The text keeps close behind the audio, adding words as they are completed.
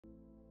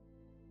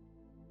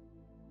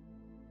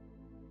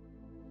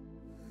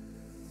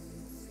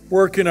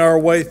Working our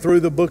way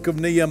through the book of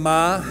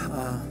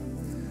Nehemiah,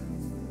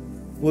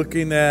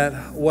 looking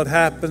at what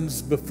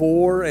happens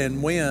before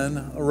and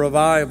when a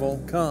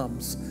revival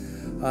comes.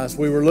 As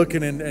we were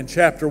looking in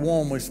chapter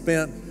 1, we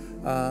spent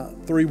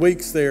 3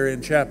 weeks there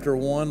in chapter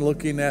 1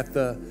 looking at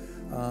the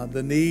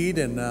need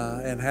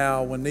and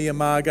how when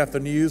Nehemiah got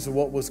the news of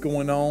what was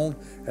going on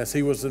as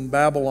he was in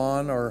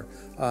Babylon, or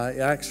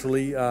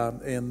actually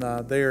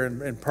there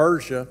in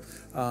Persia,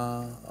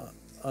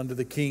 under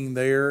the king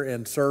there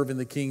and serving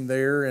the king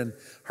there, and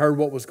heard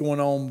what was going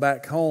on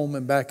back home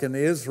and back in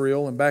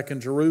Israel and back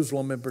in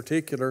Jerusalem in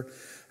particular,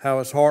 how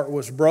his heart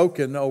was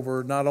broken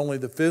over not only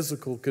the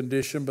physical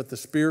condition but the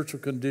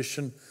spiritual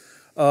condition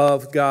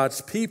of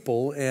God's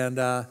people. And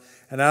out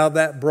of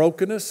that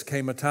brokenness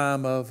came a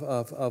time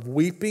of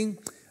weeping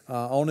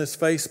on his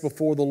face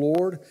before the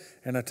Lord,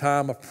 and a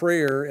time of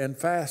prayer and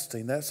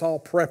fasting. That's all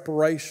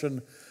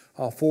preparation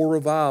for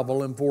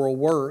revival and for a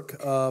work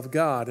of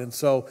God. And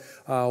so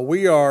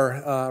we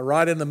are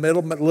right in the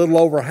middle, a little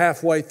over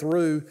halfway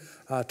through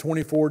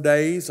 24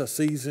 days, a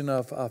season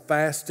of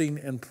fasting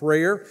and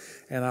prayer.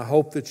 And I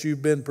hope that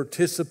you've been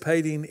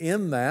participating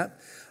in that.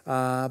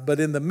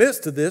 But in the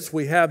midst of this,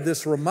 we have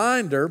this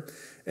reminder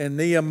in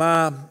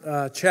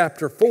Nehemiah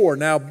chapter 4.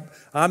 Now,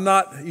 I'm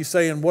not, you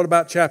saying, what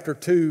about chapter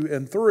 2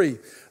 and 3?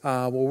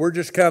 Well, we're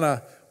just kind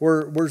of,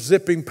 we're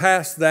zipping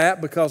past that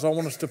because I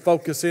want us to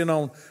focus in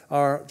on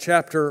our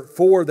chapter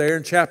 4 there.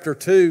 In chapter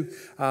 2,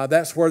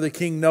 that's where the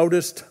king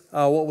noticed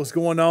what was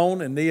going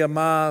on in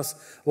Nehemiah's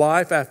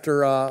life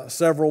after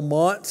several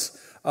months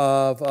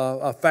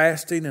of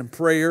fasting and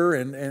prayer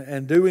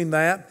and doing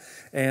that.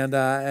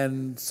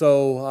 And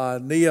so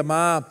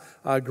Nehemiah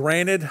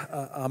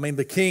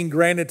the king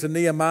granted to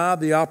Nehemiah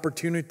the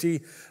opportunity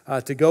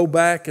to go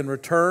back and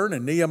return.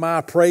 And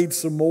Nehemiah prayed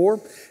some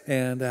more,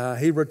 and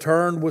he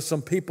returned with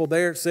some people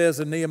there. It says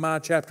in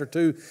Nehemiah chapter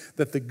 2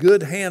 that the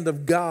good hand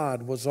of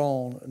God was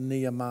on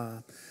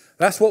Nehemiah.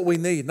 That's what we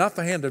need, not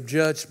the hand of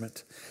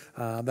judgment.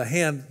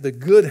 The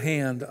good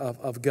hand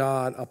of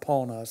God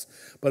upon us.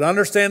 But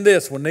understand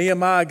this, when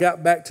Nehemiah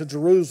got back to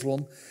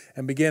Jerusalem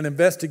and began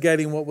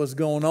investigating what was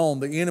going on,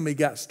 the enemy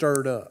got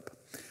stirred up.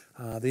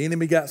 And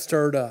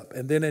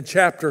then in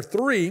chapter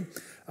 3,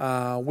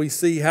 we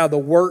see how the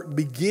work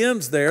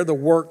begins there. The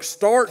work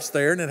starts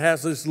there, and it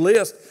has this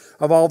list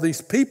of all these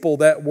people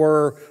that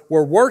were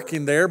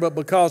working there. But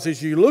because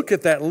as you look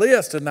at that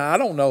list, and I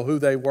don't know who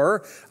they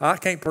were, I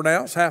can't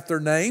pronounce half their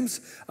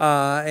names,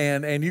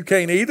 and you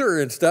can't either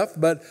and stuff.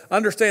 But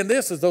understand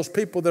this, as those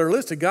people that are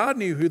listed, God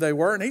knew who they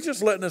were, and He's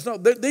just letting us know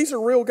that these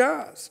are real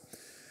guys.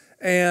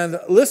 And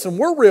listen,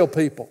 we're real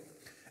people.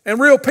 And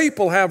real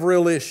people have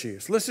real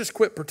issues. Let's just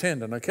quit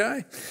pretending,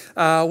 okay?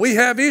 We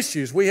have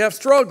issues. We have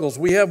struggles.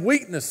 We have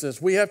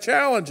weaknesses. We have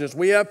challenges.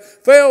 We have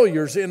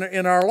failures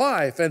in our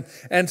life.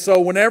 And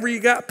so whenever you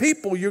got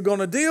people, you're going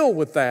to deal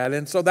with that.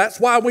 And so that's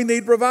why we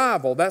need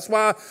revival. That's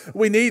why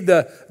we need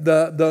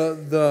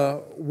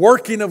the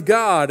working of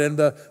God and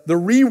the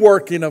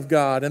reworking of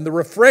God and the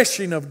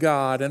refreshing of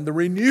God and the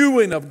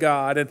renewing of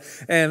God.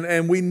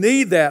 And we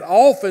need that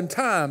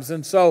oftentimes.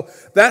 And so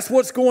that's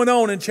what's going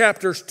on in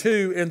chapters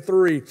 2 and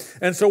 3.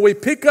 And so we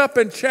pick up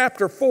in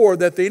chapter 4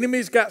 that the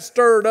enemy's got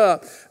stirred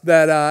up,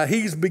 that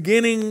he's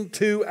beginning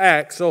to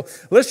act. So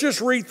let's just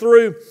read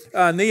through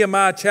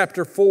Nehemiah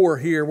chapter 4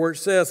 here, where it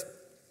says,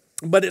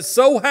 "But it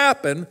so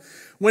happened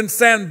when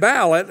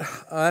Sanballat,"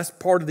 that's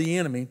part of the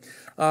enemy,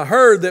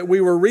 "heard that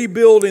we were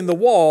rebuilding the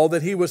wall,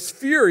 that he was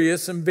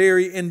furious and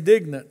very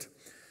indignant,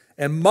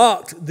 and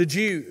mocked the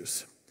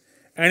Jews.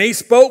 And he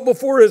spoke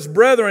before his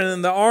brethren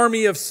in the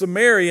army of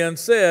Samaria and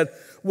said,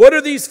 'What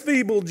are these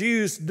feeble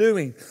Jews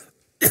doing?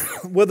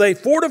 Will they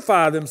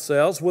fortify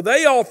themselves? Will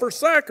they offer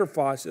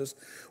sacrifices?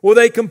 Will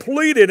they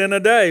complete it in a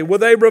day? Will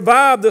they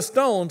revive the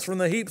stones from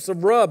the heaps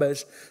of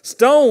rubbish,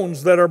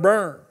 stones that are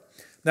burned?'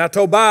 Now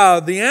Tobiah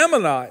the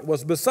Ammonite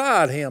was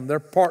beside him." They're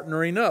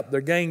partnering up.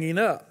 They're ganging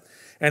up.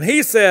 "And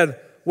he said,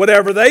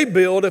 'Whatever they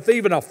build, if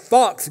even a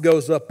fox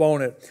goes up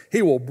on it,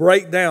 he will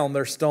break down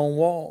their stone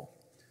wall.'"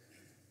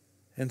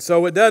 And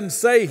so it doesn't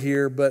say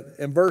here, but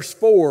in verse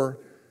 4,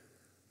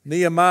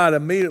 Nehemiah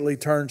immediately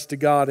turns to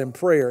God in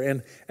prayer.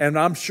 And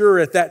I'm sure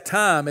at that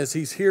time, as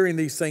he's hearing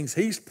these things,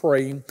 he's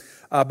praying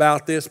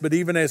about this. But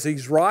even as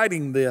he's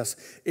writing this,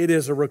 it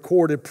is a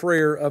recorded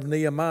prayer of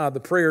Nehemiah. The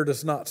prayer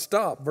does not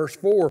stop. Verse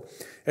 4,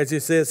 as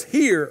it says,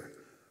 "Hear,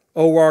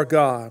 O our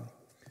God,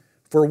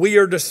 for we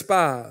are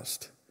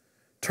despised.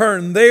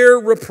 Turn their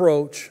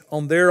reproach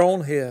on their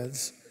own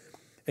heads,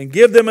 and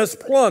give them as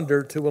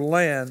plunder to a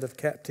land of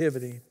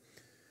captivity.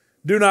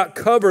 Do not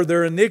cover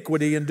their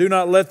iniquity, and do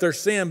not let their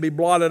sin be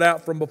blotted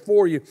out from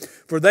before you,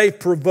 for they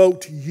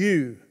provoked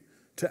you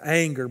to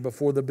anger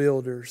before the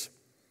builders.'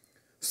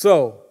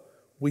 So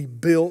we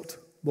built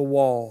the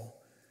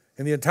wall,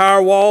 and the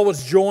entire wall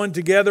was joined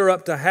together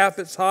up to half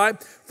its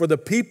height, for the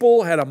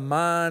people had a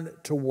mind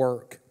to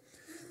work.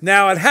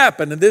 Now it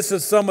happened, and this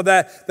is some of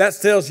that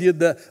tells you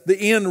the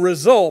end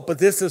result, but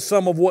this is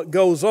some of what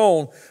goes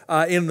on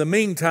in the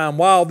meantime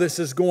while this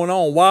is going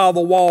on, while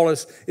the wall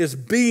is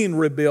being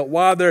rebuilt,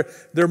 while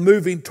they're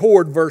moving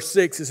toward verse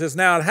 6. It says,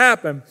 now it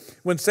happened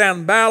when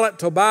Sanballat,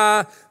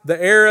 Tobiah,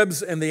 the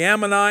Arabs, and the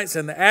Ammonites,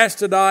 and the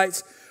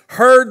Ashdodites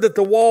heard that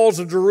the walls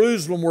of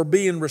Jerusalem were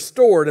being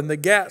restored and the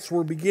gaps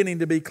were beginning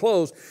to be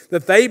closed,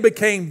 that they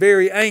became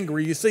very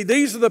angry. You see,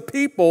 these are the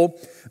people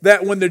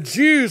that when the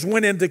Jews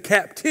went into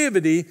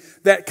captivity,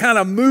 that kind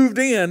of moved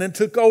in and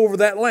took over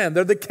that land.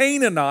 They're the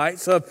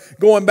Canaanites, of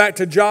going back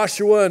to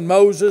Joshua and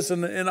Moses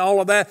and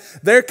all of that.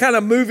 They're kind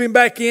of moving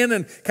back in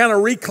and kind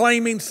of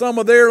reclaiming some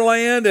of their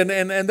land,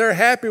 and they're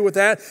happy with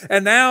that.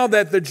 And now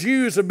that the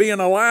Jews are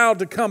being allowed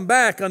to come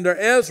back under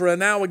Ezra, and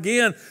now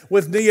again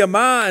with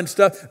Nehemiah and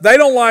stuff, they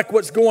don't like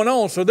what's going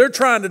on, so they're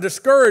trying to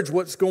discourage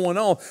what's going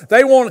on.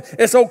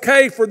 It's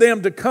okay for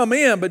them to come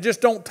in, but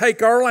just don't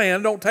take our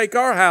land, don't take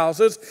our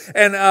houses,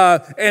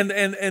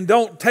 and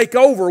don't take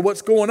over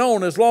what's going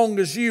on, as long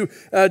as you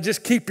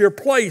just keep your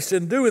place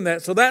in doing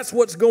that. So that's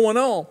what's going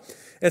on.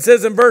 It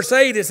says in verse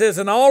 8, it says,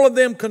 and all of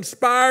them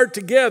conspired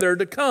together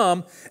to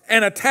come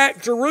and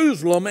attack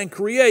Jerusalem and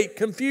create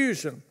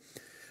confusion.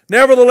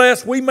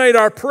 Nevertheless, we made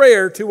our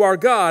prayer to our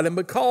God, and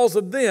because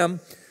of them,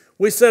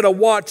 we set a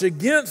watch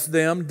against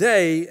them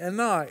day and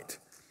night.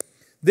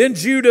 Then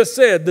Judah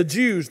said, the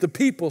Jews, the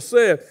people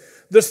said,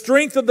 the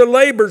strength of the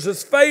laborers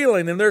is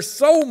failing, and there's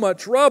so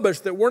much rubbish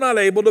that we're not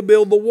able to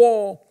build the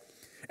wall.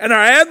 And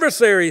our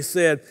adversaries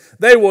said,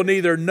 they will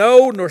neither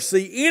know nor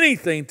see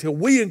anything till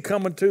we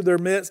come into their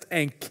midst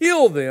and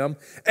kill them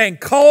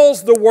and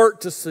cause the work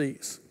to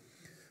cease.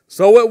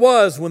 So it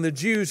was when the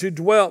Jews who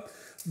dwelt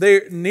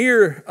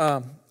near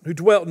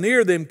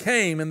them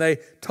came, and they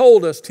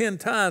told us 10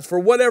 times, for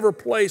whatever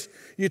place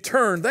you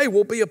turn, they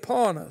will be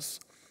upon us.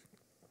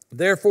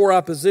 Therefore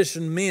I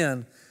positioned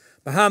men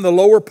behind the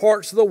lower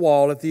parts of the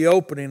wall at the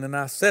opening, and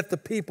I set the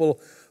people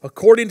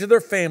according to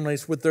their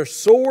families with their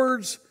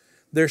swords,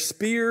 their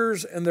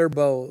spears, and their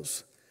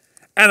bows.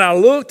 And I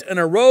looked and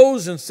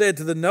arose and said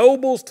to the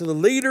nobles, to the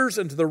leaders,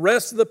 and to the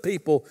rest of the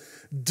people,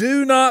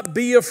 do not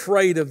be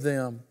afraid of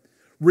them.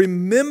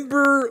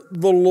 Remember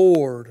the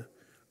Lord,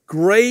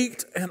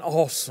 great and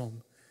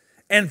awesome,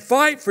 and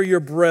fight for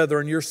your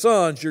brethren, your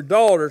sons, your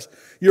daughters,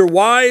 your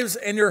wives,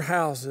 and your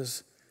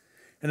houses.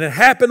 And it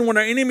happened when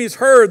our enemies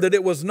heard that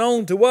it was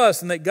known to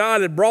us and that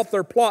God had brought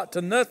their plot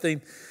to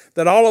nothing,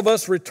 that all of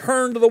us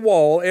returned to the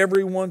wall,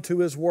 everyone to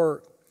his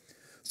work.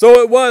 So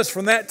it was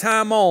from that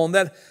time on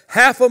that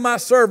half of my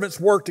servants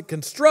worked at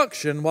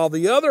construction, while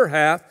the other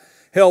half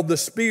held the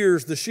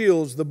spears, the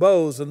shields, the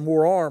bows, and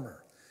wore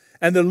armor.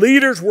 And the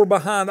leaders were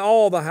behind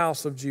all the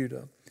house of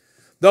Judah.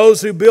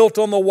 Those who built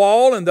on the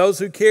wall and those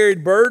who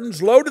carried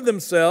burdens loaded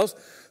themselves,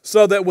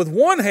 so that with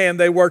one hand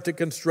they worked at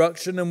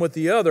construction and with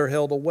the other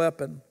held a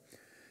weapon.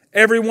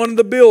 Every one of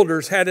the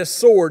builders had his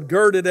sword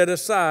girded at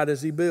his side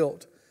as he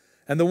built,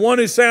 and the one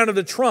who sounded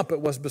the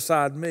trumpet was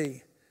beside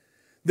me.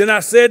 Then I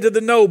said to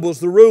the nobles,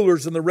 the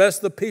rulers, and the rest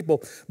of the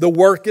people, the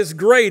work is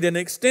great and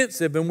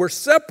extensive, and we're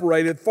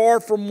separated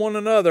far from one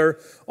another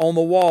on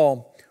the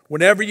wall.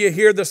 Whenever you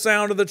hear the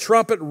sound of the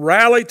trumpet,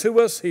 rally to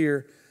us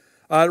here,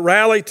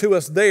 rally to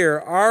us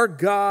there. Our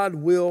God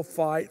will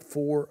fight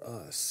for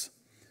us.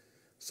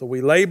 So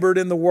we labored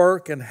in the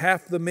work, and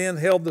half the men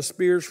held the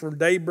spears from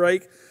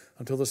daybreak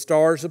until the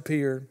stars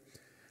appeared.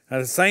 At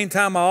the same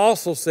time, I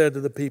also said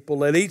to the people,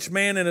 let each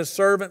man and his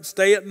servant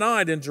stay at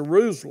night in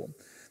Jerusalem,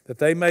 that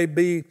they may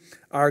be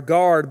our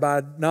guard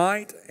by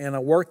night and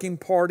a working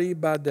party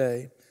by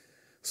day.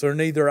 So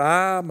neither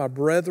I, my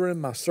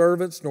brethren, my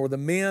servants, nor the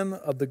men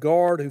of the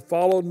guard who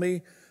followed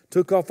me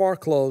took off our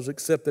clothes,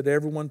 except that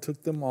everyone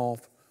took them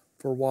off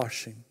for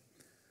washing.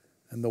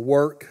 And the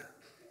work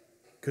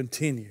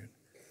continued.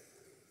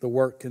 The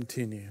work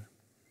continued.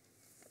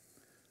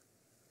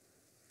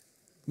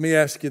 Let me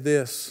ask you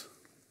this.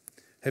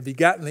 Have you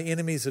gotten the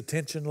enemy's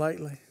attention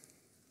lately?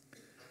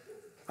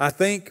 I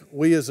think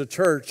we as a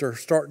church are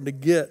starting to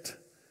get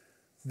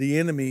the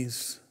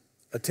enemy's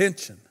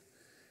attention.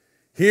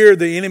 Here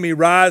the enemy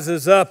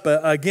rises up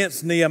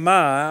against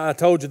Nehemiah. I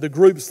told you the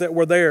groups that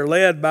were there,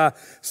 led by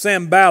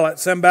Sanballat.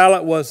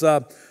 Sanballat was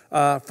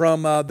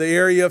from the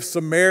area of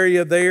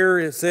Samaria there.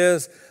 It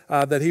says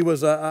that he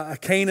was a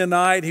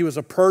Canaanite. He was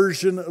a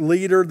Persian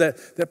leader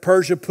that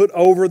Persia put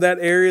over that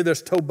area.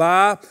 There's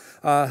Tobiah,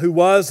 who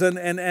was an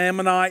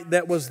Ammonite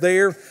that was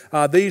there.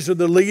 These are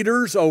the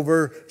leaders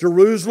over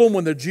Jerusalem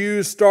when the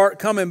Jews start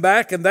coming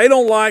back, and they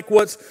don't like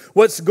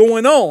what's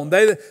going on.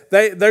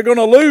 They're going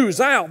to lose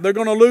out. They're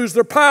going to lose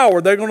their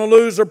power. They're going to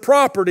lose their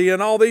property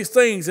and all these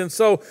things. And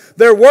so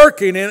they're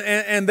working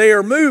and they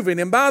are moving.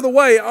 And by the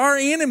way, our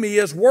enemy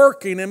is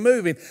working and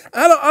moving.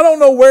 I don't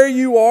know where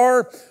you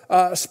are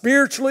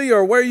spiritually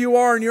or where you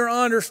are in your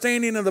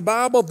understanding of the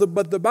Bible,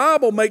 but the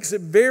Bible makes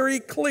it very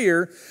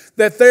clear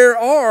that there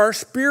are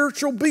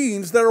spiritual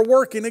beings that are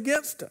working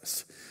against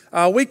us.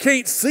 We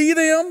can't see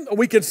them.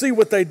 We can see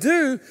what they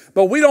do,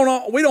 but we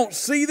don't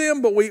see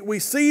them, but we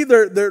see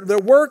their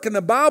work. And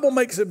the Bible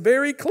makes it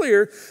very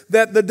clear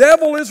that the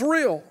devil is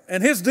real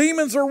and his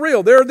demons are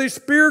real. There are these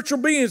spiritual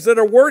beings that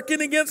are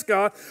working against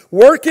God,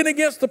 working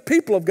against the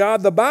people of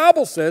God. The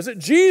Bible says it.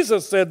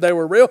 Jesus said they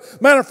were real.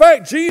 Matter of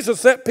fact,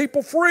 Jesus set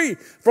people free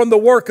from the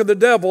work of the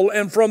devil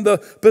and from the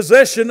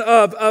possession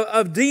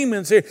of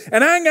demons here.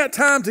 And I ain't got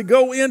time to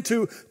go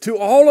into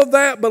all of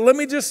that, but let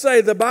me just say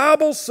the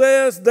Bible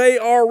says they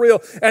are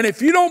real. And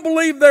if you don't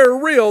believe they're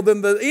real,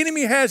 then the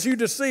enemy has you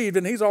deceived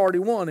and he's already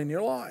won in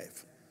your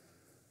life.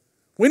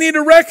 We need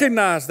to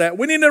recognize that.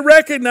 We need to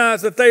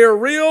recognize that they are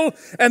real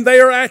and they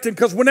are acting.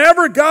 Because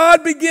whenever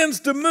God begins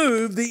to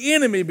move, the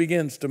enemy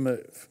begins to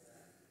move.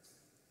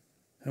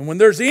 And when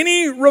there's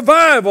any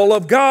revival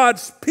of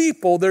God's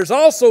people, there's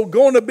also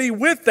going to be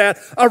with that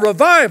a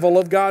revival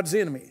of God's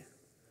enemy.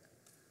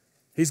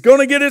 He's going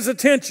to get his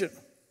attention.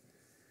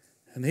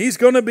 And he's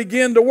going to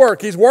begin to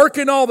work. He's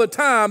working all the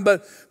time,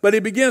 but he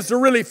begins to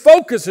really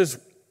focus his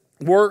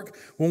work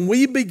when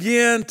we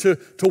begin to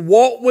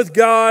walk with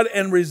God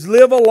and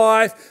live a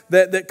life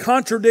that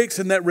contradicts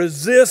and that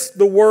resists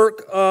the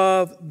work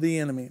of the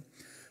enemy.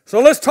 So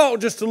let's talk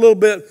just a little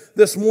bit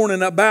this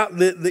morning about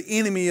the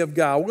enemy of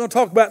God. We're going to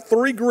talk about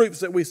three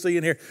groups that we see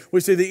in here. We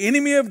see the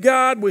enemy of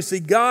God, we see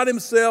God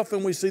himself,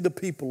 and we see the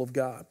people of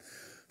God.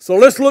 So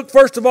let's look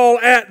first of all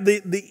at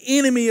the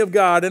enemy of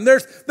God. And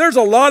there's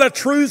a lot of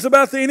truths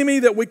about the enemy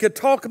that we could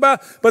talk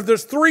about, but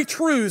there's three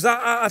truths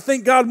I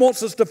think God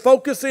wants us to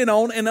focus in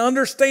on and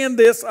understand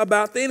this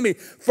about the enemy.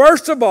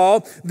 First of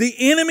all, the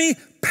enemy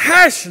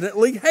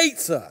passionately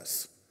hates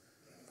us.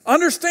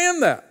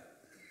 Understand that.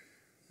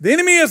 The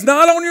enemy is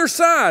not on your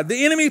side.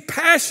 The enemy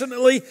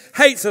passionately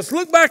hates us.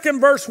 Look back in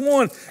verse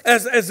 1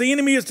 as the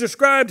enemy is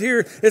described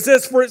here. It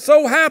says, "For it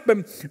so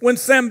happened when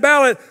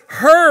Sanballat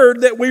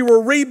heard that we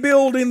were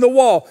rebuilding the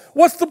wall."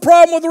 What's the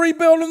problem with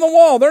rebuilding the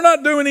wall? They're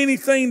not doing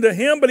anything to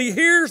him, but he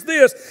hears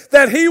this,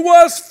 that he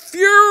was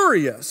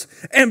furious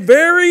and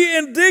very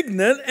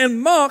indignant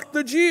and mocked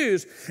the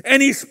Jews.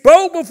 And he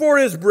spoke before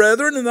his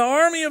brethren in the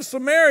army of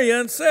Samaria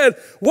and said,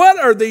 "What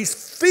are these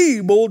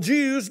feeble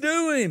Jews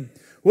doing?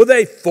 Will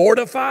they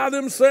fortify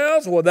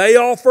themselves? Will they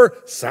offer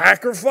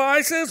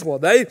sacrifices? Will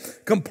they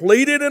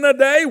complete it in a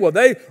day? Will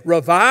they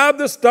revive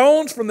the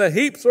stones from the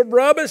heaps of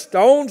rubbish,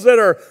 stones that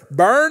are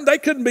burned? They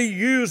couldn't be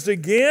used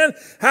again.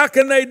 How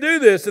can they do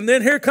this?" And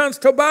then here comes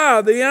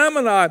Tobiah, the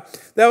Ammonite,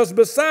 that was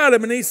beside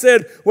him. And he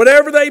said,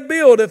 "Whatever they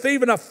build, if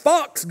even a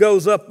fox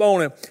goes up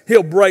on it,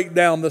 he'll break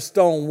down the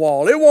stone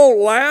wall. It won't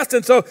last."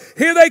 And so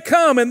here they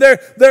come and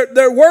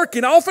they're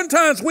working.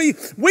 Oftentimes we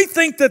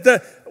think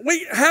that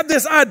we have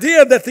this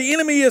idea that the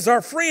enemy is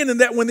our friend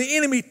and that when the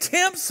enemy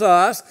tempts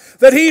us,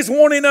 that he's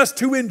wanting us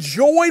to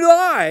enjoy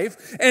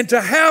life and to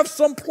have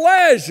some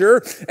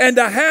pleasure and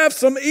to have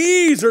some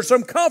ease or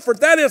some comfort.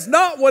 That is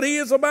not what he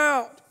is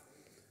about.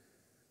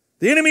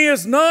 The enemy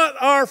is not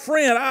our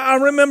friend. I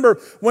remember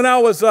when I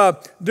was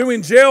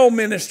doing jail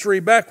ministry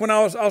back when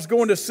I was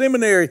going to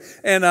seminary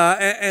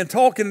and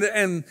talking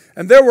and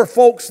there were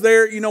folks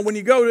there. You know, when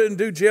you go and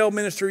do jail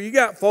ministry, you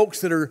got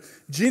folks that are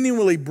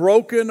genuinely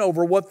broken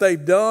over what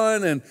they've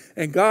done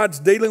and God's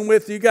dealing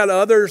with. You got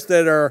others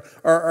that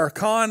are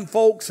con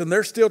folks and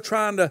they're still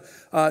trying to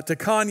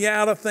con you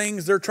out of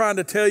things. They're trying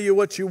to tell you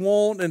what you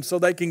want and so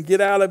they can get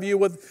out of you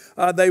what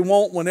they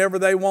want whenever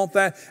they want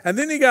that. And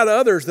then you got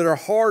others that are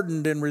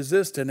hardened and resistant.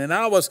 And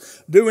I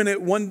was doing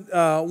it one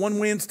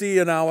Wednesday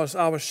and I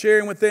was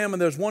sharing with them and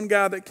there's one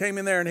guy that came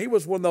in there and he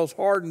was one of those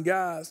hardened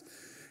guys.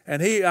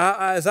 And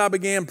as I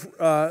began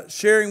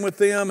sharing with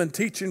them and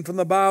teaching from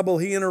the Bible,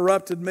 he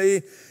interrupted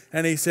me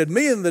and he said,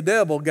 "Me and the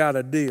devil got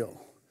a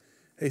deal."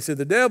 He said,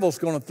 "The devil's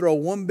going to throw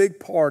one big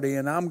party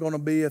and I'm going to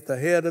be at the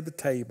head of the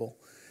table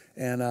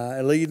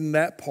and leading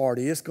that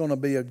party. It's going to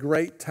be a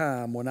great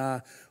time when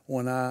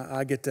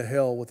I get to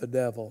hell with the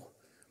devil."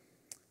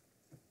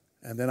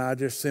 And then I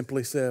just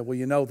simply said, "Well,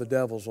 you know the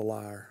devil's a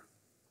liar.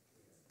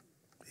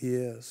 He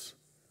is.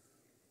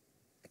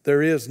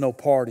 There is no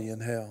party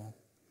in hell.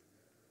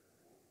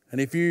 And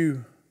if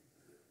you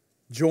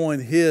join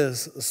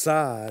his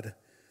side,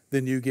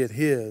 then you get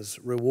his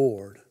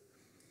reward.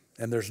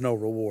 And there's no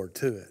reward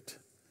to it."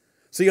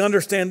 See,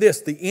 understand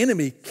this. The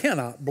enemy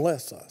cannot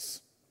bless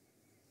us.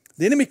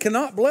 The enemy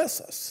cannot bless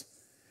us.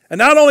 And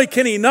not only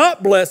can he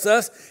not bless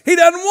us, he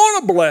doesn't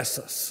want to bless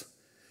us.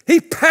 He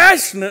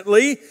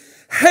passionately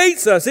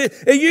hates us. It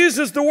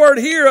uses the word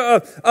here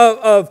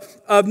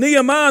of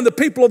Nehemiah and the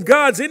people of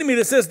God's enemy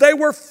that says they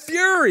were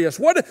furious.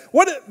 What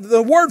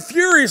the word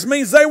furious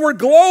means? They were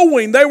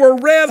glowing. They were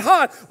red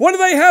hot. What do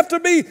they have to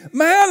be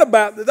mad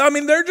about? I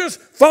mean, they're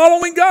just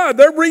following God.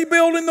 They're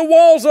rebuilding the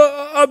walls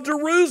of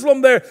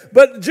Jerusalem there.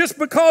 But just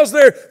because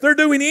they're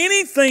doing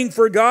anything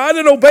for God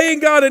and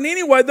obeying God in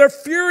any way, they're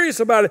furious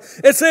about it.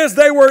 It says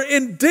they were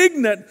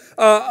indignant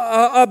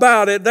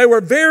about it. They were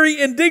very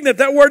indignant.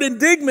 That word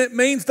indignant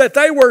means that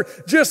they were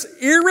just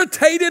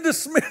irritated to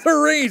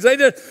smithereens.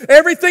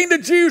 Everything the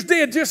Jews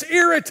did just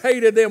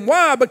irritated them.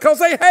 Why? Because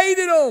they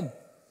hated them.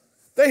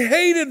 They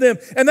hated them.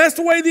 And that's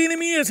the way the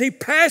enemy is. He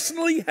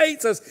passionately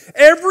hates us.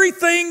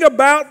 Everything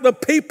about the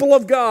people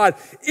of God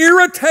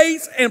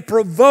irritates and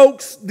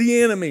provokes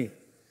the enemy.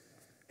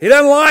 He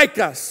doesn't like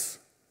us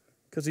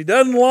because he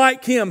doesn't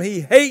like him.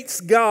 He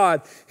hates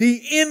God.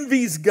 He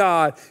envies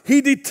God.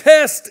 He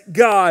detests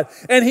God.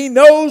 And he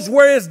knows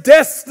where his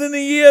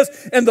destiny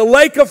is in the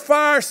lake of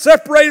fire,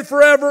 separated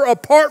forever,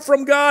 apart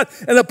from God,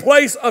 in a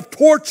place of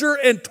torture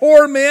and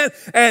torment.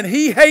 And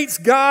he hates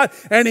God,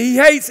 and he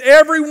hates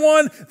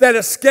everyone that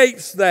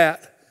escapes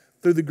that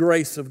through the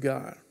grace of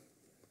God.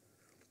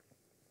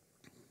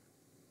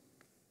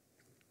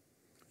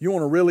 You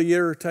want to really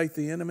irritate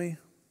the enemy?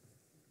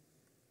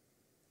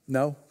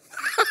 No.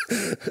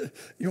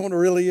 You want to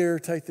really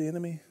irritate the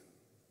enemy?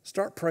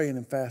 Start praying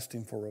and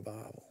fasting for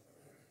revival.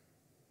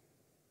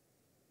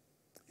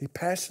 He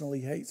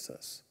passionately hates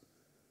us.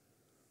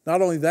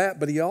 Not only that,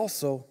 but he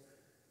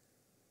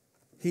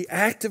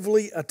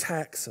actively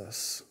attacks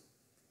us.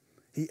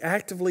 He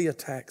actively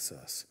attacks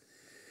us.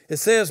 It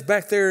says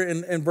back there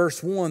in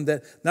verse 1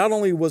 that not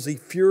only was he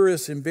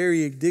furious and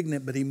very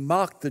indignant, but he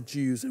mocked the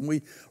Jews. And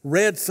we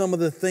read some of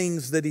the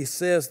things that he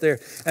says there.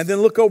 And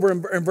then look over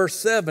in verse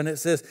 7. It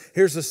says,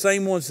 here's the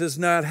same one. It says,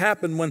 now it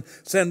happened when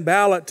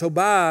Sanballat,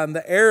 Tobiah, and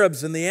the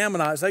Arabs and the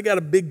Ammonites, they got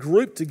a big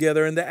group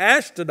together. And the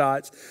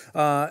Ashdodites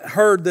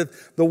heard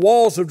that the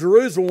walls of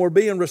Jerusalem were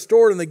being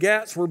restored and the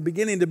gates were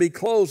beginning to be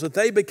closed, that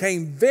they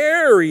became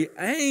very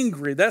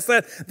angry. That's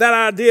that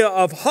idea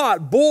of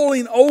hot,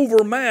 boiling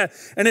over mad.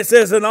 And it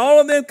says, and all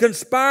of them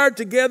conspired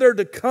together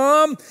to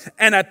come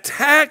and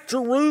attack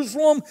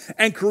Jerusalem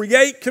and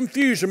create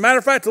confusion. Matter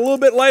of fact, a little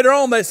bit later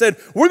on, they said,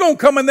 we're going to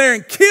come in there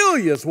and kill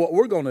you is what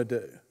we're going to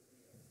do.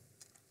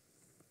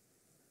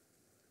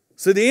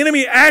 So the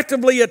enemy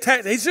actively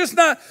attacks. He's just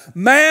not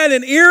mad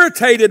and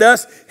irritated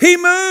us. He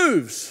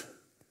moves.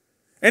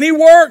 And he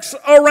works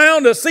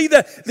around us. See,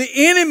 the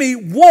enemy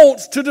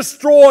wants to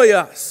destroy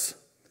us.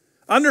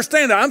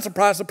 Understand that. I'm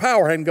surprised the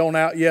power hadn't gone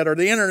out yet or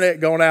the internet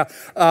gone out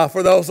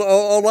for those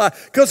online.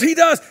 Because he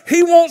does.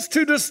 He wants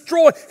to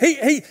destroy.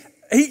 He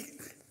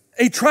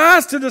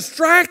tries to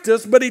distract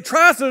us, but he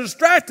tries to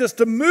distract us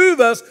to move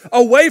us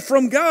away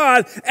from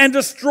God and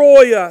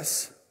destroy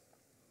us.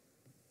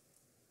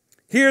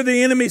 Here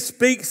the enemy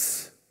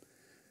speaks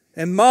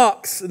and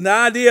mocks. And the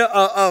idea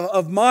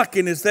of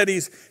mocking is that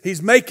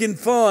he's making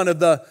fun of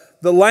the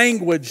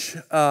language.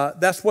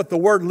 That's what the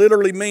word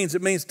literally means.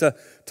 It means to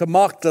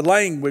mock the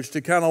language,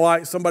 to kind of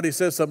like somebody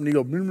says something, you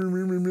go,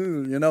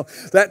 you know,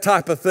 that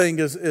type of thing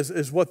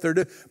is what they're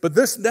doing. But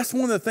that's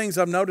one of the things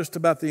I've noticed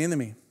about the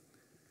enemy.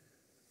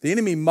 The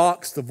enemy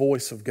mocks the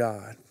voice of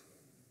God.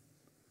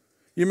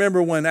 You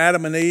remember when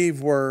Adam and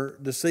Eve were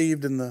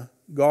deceived in the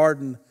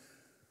garden,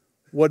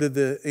 what did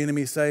the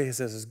enemy say? He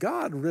says, has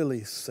God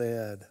really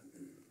said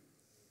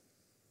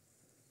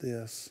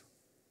this?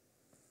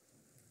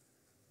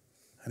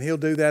 And he'll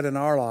do that in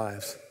our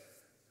lives.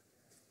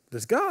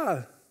 Does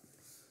God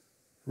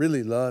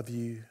really love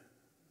you?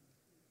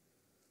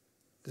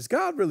 Does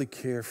God really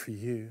care for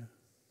you?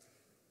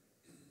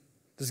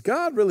 Does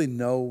God really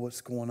know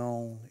what's going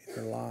on in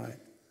your life?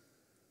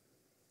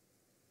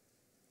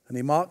 And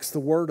he mocks the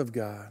word of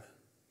God.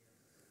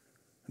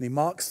 And he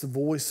mocks the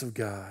voice of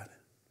God.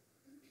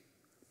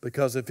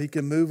 Because if he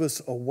can move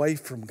us away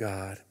from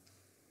God,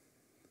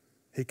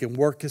 he can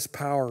work his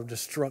power of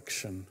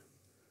destruction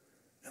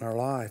in our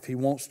life. He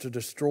wants to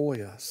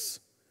destroy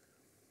us.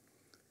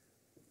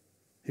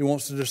 He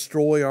wants to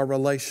destroy our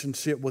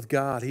relationship with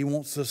God. He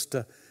wants us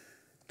to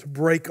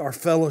break our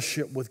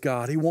fellowship with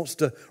God. He wants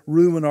to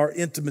ruin our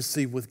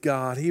intimacy with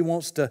God. He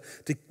wants to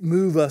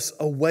move us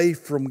away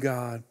from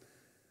God.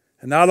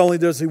 And not only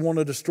does he want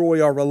to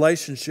destroy our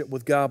relationship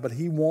with God, but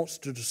he wants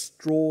to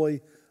destroy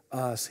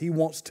us. He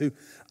wants to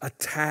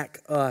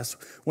attack us.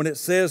 When it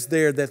says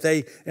there that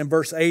they, in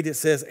verse 8 it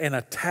says, and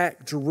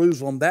attack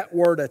Jerusalem. That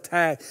word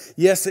attack,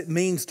 yes, it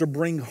means to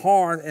bring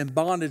harm and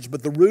bondage,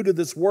 but the root of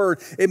this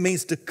word, it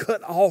means to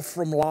cut off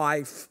from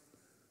life.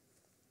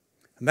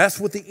 And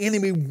that's what the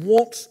enemy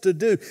wants to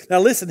do.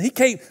 Now listen, he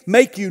can't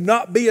make you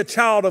not be a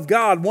child of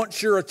God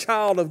once you're a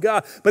child of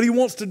God. But he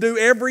wants to do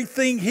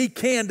everything he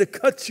can to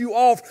cut you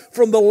off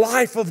from the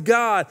life of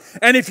God.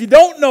 And if you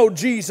don't know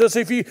Jesus,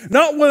 if you're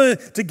not willing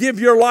to give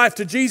your life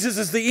to Jesus,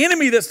 it's the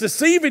enemy that's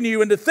deceiving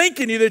you into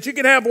thinking you that you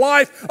can have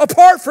life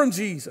apart from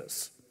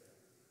Jesus.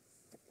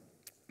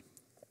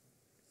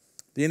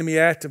 The enemy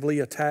actively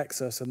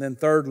attacks us. And then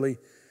thirdly,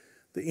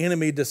 the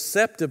enemy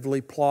deceptively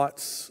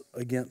plots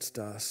against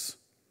us.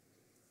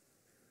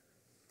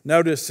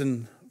 Notice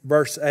in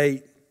verse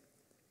 8,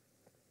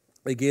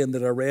 again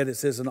that I read, it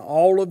says, and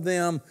all of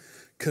them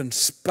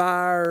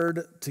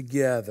conspired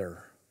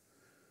together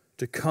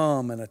to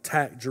come and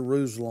attack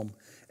Jerusalem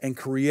and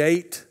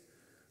create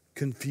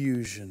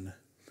confusion.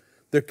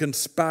 They're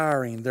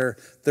conspiring.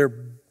 They're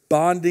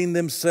bonding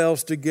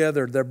themselves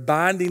together. They're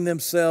binding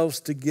themselves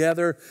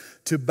together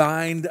to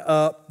bind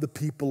up the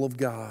people of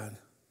God.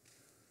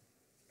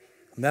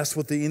 And that's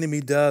what the enemy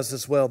does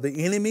as well.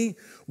 The enemy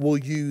will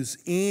use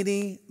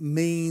any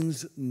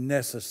means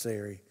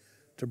necessary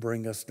to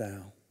bring us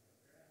down.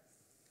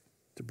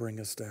 to bring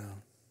us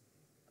down.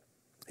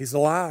 He's a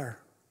liar.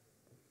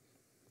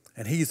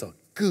 And he's a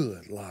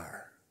good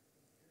liar.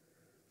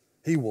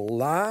 He will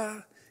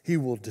lie. He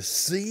will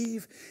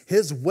deceive.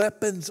 His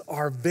weapons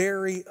are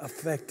very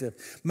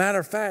effective. Matter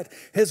of fact,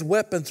 his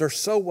weapons are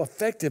so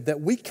effective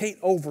that we can't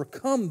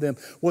overcome them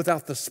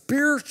without the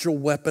spiritual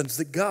weapons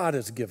that God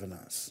has given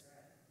us.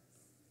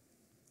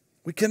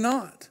 We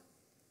cannot.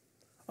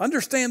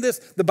 Understand this.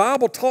 The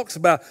Bible talks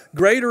about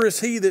greater is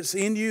he that's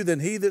in you than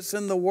he that's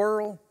in the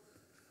world.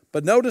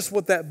 But notice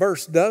what that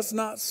verse does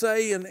not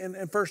say in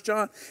 1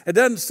 John. It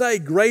doesn't say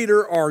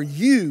greater are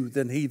you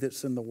than he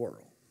that's in the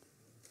world.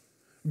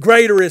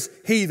 Greater is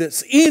he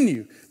that's in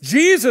you.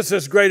 Jesus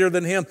is greater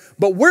than him,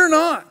 but we're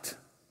not.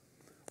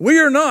 We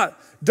are not.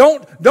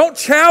 Don't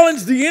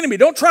challenge the enemy.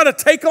 Don't try to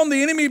take on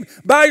the enemy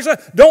by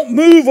yourself. Don't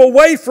move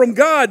away from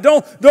God.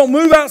 Don't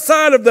move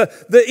outside of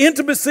the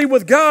intimacy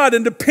with God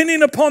and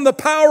depending upon the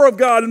power of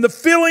God and the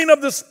filling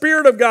of the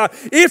Spirit of God.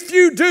 If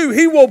you do,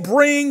 he will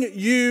bring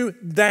you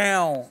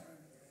down.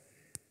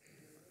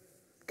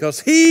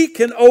 Because he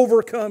can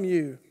overcome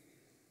you.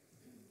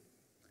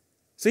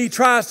 See, he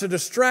tries to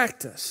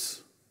distract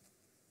us.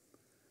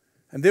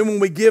 And then when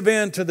we give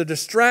in to the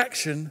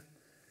distraction,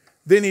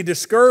 then he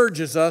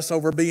discourages us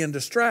over being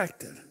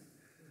distracted.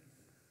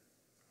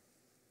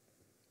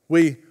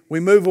 We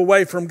move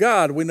away from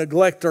God. We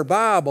neglect our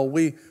Bible.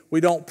 We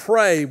don't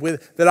pray.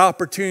 That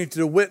opportunity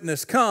to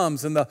witness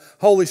comes and the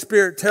Holy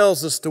Spirit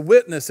tells us to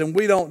witness and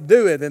we don't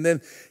do it. And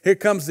then here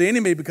comes the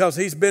enemy because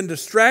he's been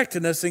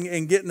distracting us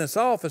and getting us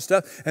off and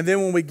stuff. And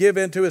then when we give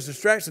in to his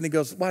distraction, he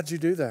goes, why'd you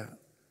do that?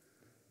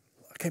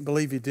 I can't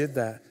believe you did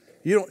that.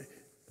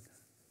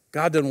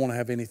 God doesn't want to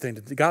have anything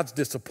to do. God's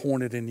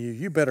disappointed in you.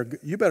 You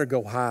better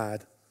go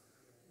hide.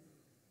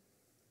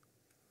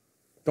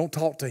 Don't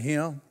talk to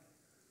him.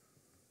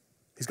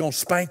 He's going to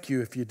spank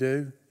you if you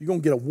do. You're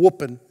going to get a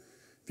whooping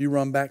if you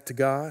run back to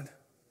God.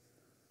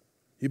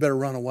 You better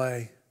run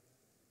away.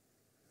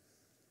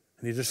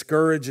 And he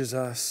discourages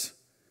us.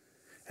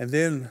 And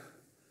then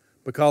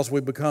because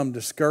we become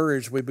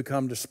discouraged, we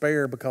become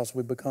despair because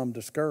we become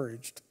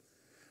discouraged.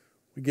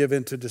 We give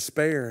into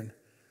despair and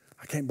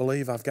I can't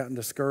believe I've gotten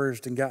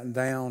discouraged and gotten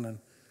down and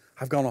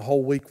I've gone a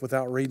whole week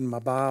without reading my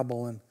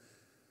Bible and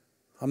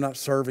I'm not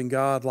serving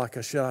God like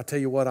I should. I tell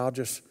you what,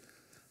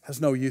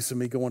 there's no use in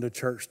me going to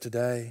church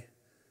today.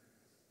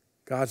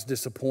 God's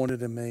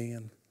disappointed in me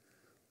and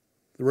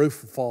the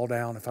roof will fall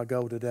down if I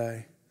go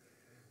today.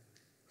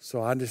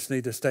 So I just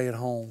need to stay at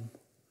home.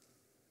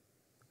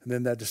 And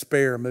then that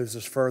despair moves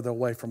us further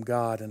away from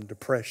God and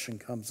depression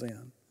comes in.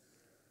 And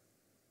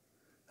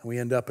we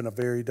end up in a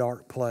very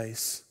dark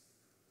place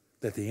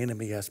that the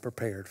enemy has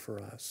prepared for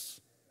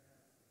us.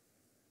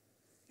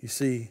 You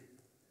see,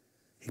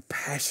 he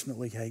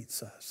passionately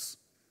hates us.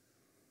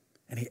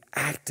 And he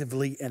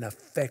actively and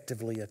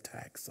effectively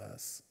attacks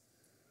us.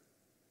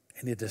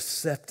 And he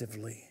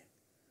deceptively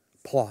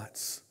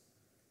plots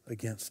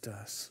against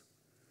us.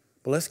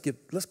 But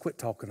let's quit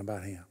talking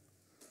about him.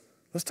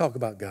 Let's talk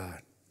about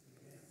God.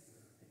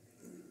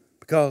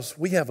 Because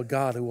we have a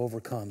God who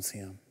overcomes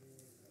him.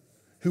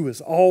 Who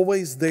is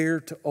always there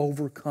to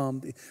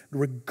overcome,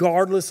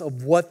 regardless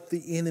of what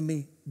the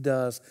enemy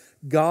does.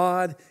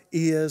 God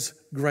is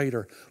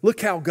greater. Look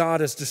how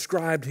God is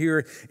described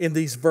here in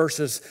these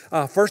verses.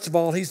 First of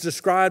all, he's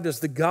described as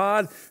the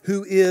God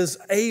who is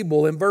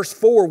able. In verse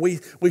 4, we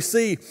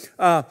see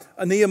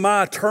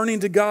Nehemiah turning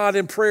to God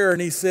in prayer,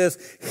 and he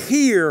says,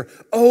 "Hear,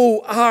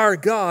 O our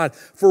God,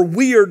 for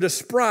we are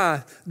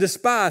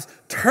despised.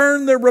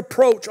 Turn their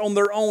reproach on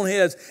their own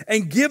heads,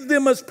 and give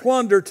them as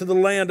plunder to the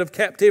land of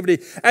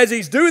captivity." As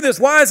he's doing this,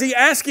 why is he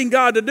asking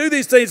God to do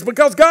these things?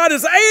 Because God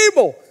is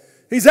able.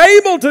 He's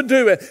able to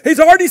do it. He's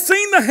already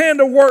seen the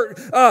hand of work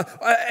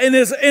in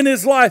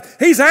his life.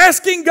 He's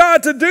asking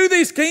God to do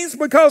these things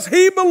because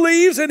he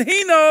believes and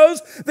he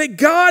knows that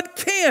God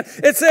can.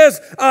 It says,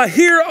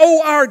 "Hear,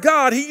 O our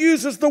God." He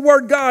uses the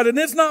word God, and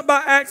it's not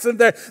by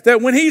accident that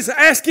when he's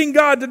asking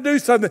God to do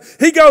something,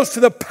 he goes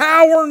to the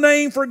power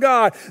name for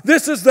God.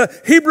 This is the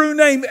Hebrew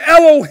name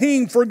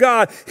Elohim for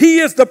God. He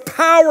is the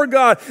power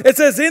God. It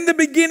says, "In the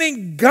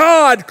beginning,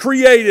 God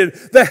created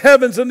the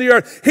heavens and the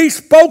earth." He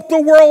spoke the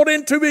world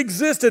into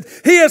existence.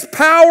 He has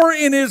power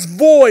in his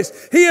voice.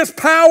 He has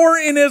power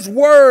in his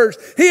words.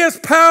 He has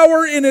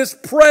power in his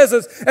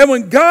presence. And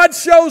when God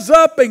shows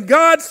up and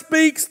God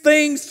speaks,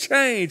 things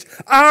change.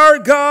 Our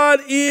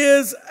God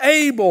is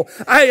able.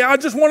 I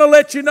just want to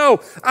let you know,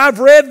 I've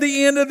read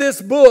the end of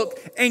this book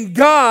and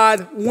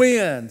God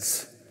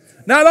wins.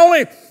 Not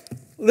only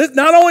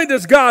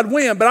does God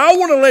win, but I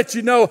want to let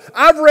you know,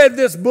 I've read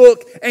this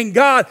book and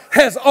God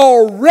has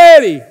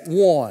already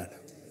won.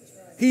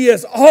 He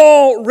has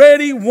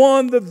already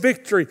won the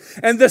victory.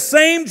 And the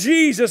same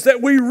Jesus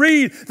that we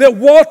read that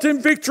walked in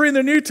victory in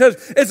the New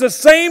Testament is the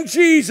same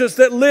Jesus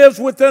that lives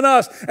within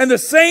us. And the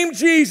same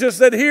Jesus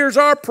that hears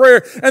our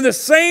prayer. And the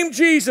same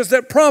Jesus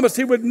that promised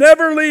he would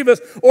never leave us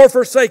or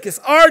forsake us.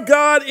 Our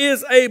God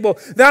is able.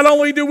 Not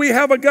only do we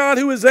have a God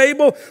who is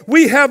able,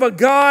 we have a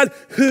God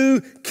who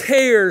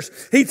cares.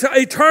 He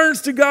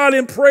turns to God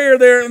in prayer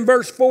there in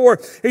verse 4.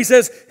 He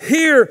says,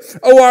 hear,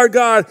 O our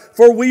God,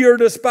 for we are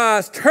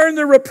despised. Turn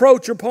the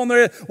reproach upon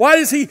their head. Why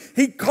is he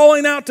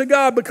calling out to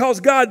God? Because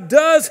God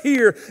does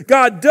hear.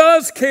 God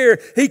does care.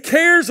 He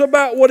cares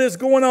about what is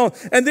going on.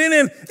 And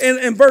then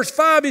in verse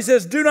 5 he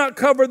says, do not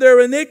cover their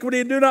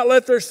iniquity and do not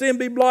let their sin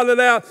be blotted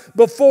out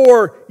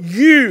before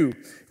you.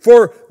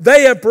 For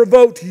they have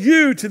provoked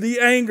you to the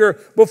anger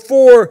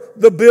before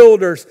the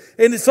builders.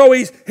 And so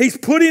he's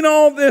putting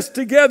all this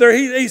together.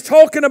 He's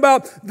talking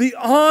about the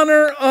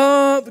honor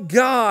of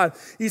God.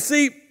 You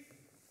see,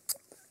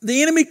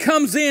 the enemy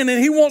comes in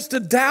and he wants to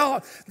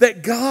doubt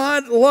that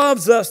God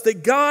loves us,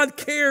 that God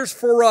cares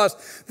for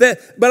us.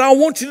 But I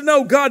want you to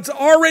know God's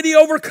already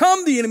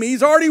overcome the enemy.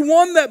 He's already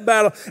won that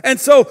battle. And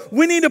so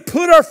we need to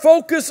put our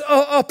focus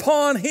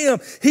upon Him.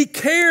 He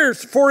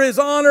cares for His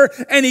honor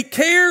and He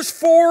cares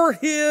for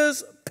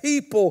His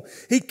people.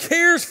 He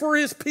cares for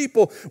His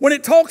people. When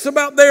it talks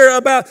about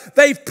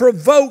they've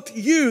provoked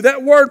you,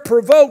 that word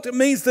provoked, it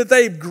means that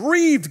they've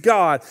grieved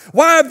God.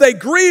 Why have they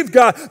grieved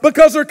God?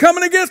 Because they're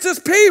coming against His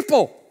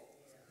people.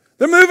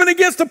 They're moving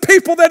against the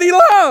people that He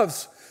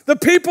loves, the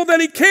people that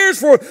He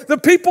cares for, the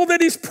people that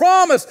He's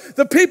promised,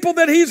 the people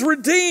that He's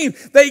redeemed.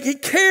 He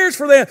cares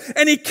for them,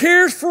 and He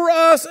cares for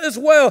us as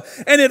well.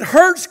 And it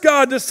hurts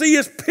God to see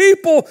His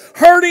people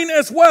hurting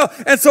as well.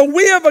 And so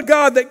we have a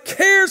God that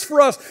cares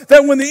for us,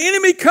 that when the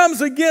enemy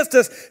comes against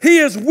us, He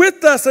is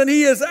with us, and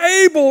He is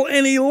able,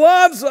 and He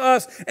loves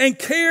us, and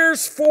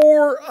cares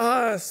for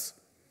us.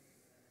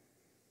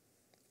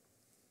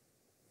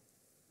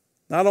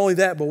 Not only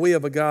that, but we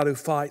have a God who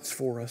fights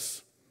for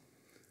us.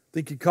 I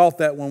think you caught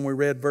that when we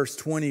read verse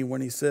 20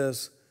 when He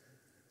says,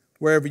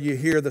 wherever you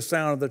hear the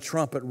sound of the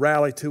trumpet,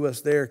 rally to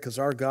us there because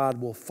our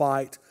God will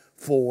fight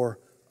for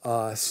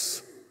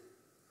us.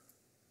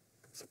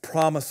 It's a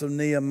promise of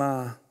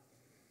Nehemiah.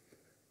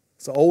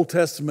 It's an Old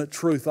Testament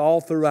truth all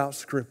throughout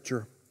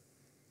Scripture.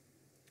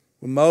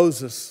 When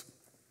Moses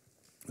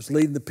was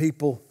leading the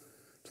people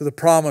to the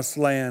promised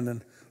land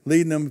and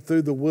leading them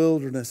through the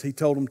wilderness, he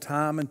told them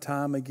time and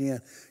time again,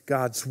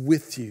 God's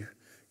with you.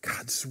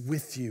 God's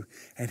with you,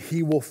 and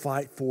He will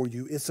fight for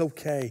you. It's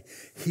okay.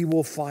 He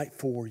will fight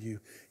for you.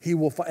 He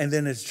will fight. And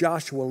then as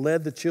Joshua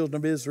led the children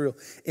of Israel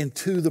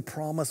into the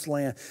promised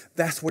land,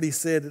 that's what he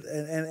said.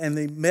 And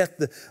they met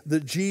the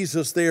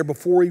Jesus there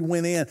before he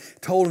went in,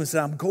 told him, he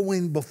said, I'm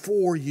going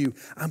before you.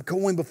 I'm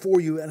going before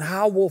you, and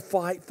I will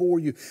fight for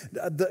you.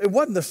 It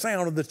wasn't the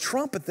sound of the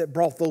trumpet that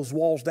brought those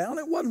walls down.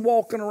 It wasn't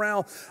walking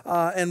around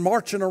and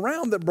marching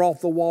around that brought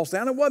the walls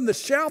down. It wasn't the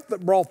shout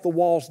that brought the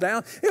walls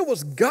down. It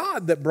was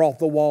God that brought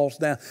the walls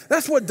down.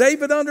 That's what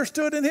David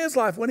understood in his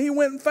life when he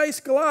went and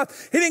faced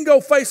Goliath. He didn't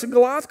go facing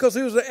Goliath because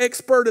he was an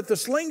expert at the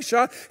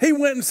slingshot. He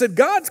went and said,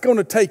 God's going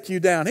to take you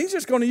down. He's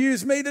just going to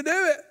use me to do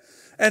it.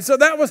 And so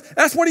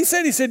that's what he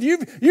said. He said,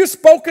 you've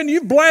spoken,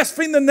 you've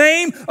blasphemed the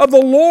name of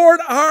the Lord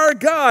our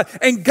God,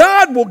 and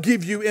God will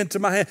give you into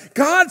my hand.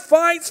 God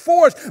fights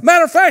for us.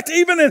 Matter of fact,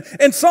 even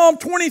in Psalm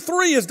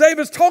 23, as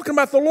David's talking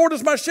about the Lord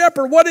is my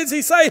shepherd, what does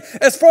he say?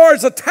 As far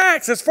as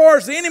attacks, as far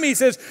as the enemy, he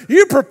says,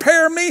 you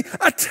prepare me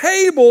a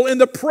table in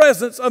the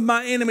presence of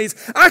my enemies.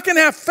 I can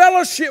have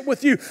fellowship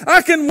with you.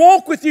 I can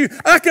walk with you.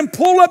 I can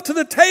pull up to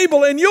the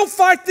table, and you'll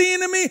fight the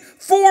enemy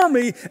for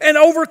me and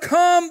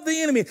overcome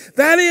the enemy.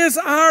 That is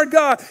our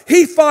God.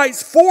 He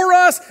fights for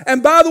us,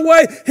 and by the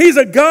way, He's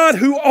a God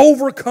who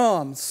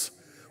overcomes.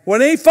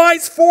 When He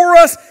fights for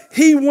us,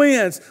 He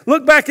wins.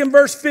 Look back in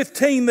verse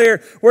 15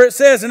 there where it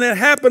says, and it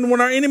happened when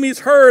our enemies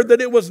heard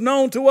that it was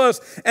known to us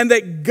and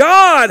that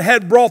God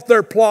had brought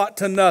their plot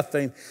to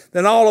nothing.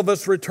 Then all of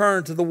us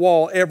returned to the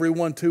wall,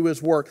 everyone to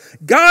his work.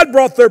 God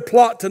brought their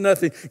plot to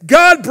nothing.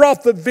 God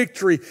brought the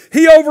victory.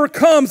 He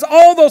overcomes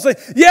all those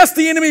things. Yes,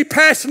 the enemy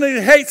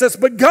passionately hates us,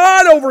 but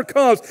God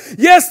overcomes.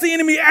 Yes, the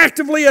enemy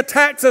actively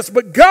attacks us,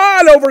 but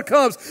God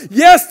overcomes.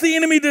 Yes, the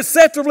enemy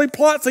deceptively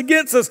plots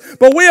against us,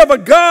 but we have a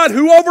God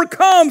who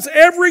overcomes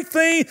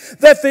everything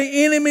that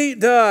the enemy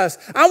does.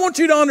 I want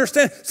you to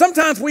understand,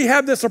 sometimes we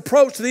have this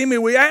approach to the enemy.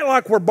 We act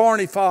like we're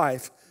Barney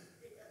Fife.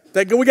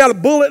 That we got a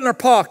bullet in our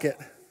pocket.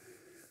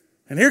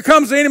 And here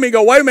comes the enemy.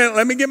 Go, wait a minute,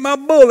 let me get my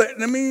bullet.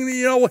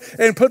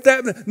 And put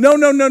that.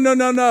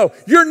 No.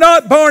 You're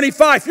not Barney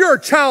Fife. You're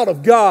a child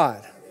of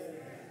God.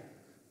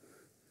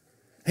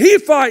 He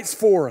fights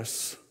for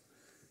us.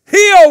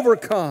 He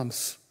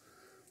overcomes.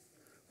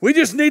 We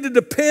just need to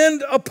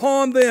depend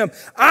upon them.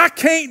 I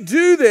can't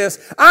do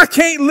this. I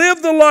can't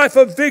live the life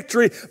of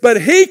victory, but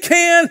He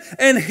can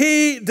and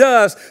He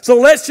does. So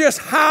let's just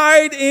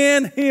hide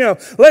in Him.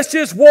 Let's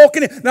just walk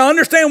in Him. Now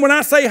understand, when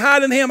I say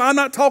hide in Him, I'm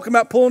not talking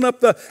about pulling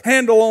up the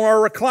handle on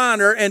our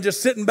recliner and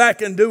just sitting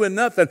back and doing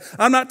nothing.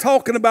 I'm not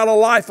talking about a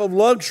life of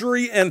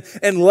luxury and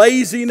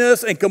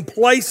laziness and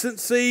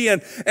complacency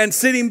and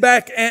sitting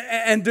back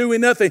and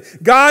doing nothing.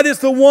 God is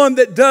the one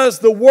that does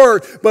the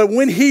work, but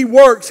when He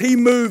works, He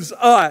moves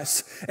us.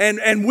 us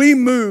and we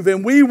move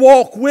and we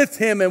walk with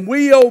Him and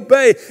we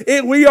obey,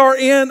 we are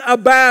in a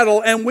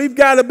battle, and we've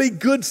got to be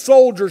good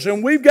soldiers,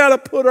 and we've got to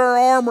put our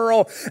armor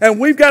on, and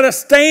we've got to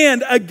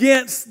stand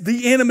against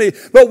the enemy.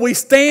 But we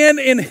stand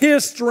in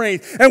His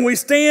strength, and we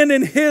stand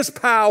in His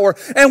power,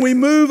 and we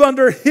move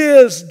under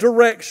His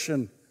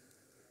direction,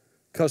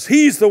 because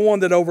He's the one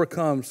that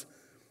overcomes.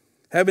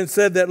 Having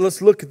said that,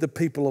 let's look at the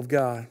people of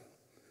God.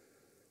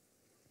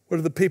 What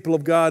do the people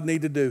of God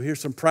need to do? Here's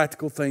some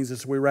practical things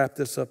as we wrap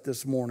this up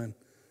this morning.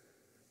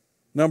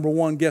 Number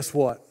one, guess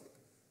what?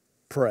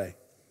 Pray.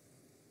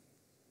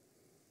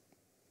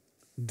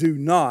 Do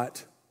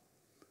not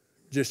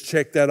just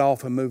check that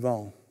off and move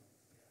on.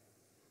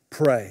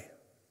 Pray.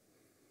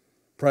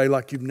 Pray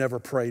like you've never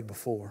prayed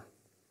before.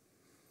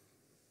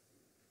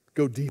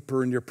 Go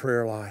deeper in your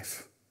prayer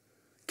life.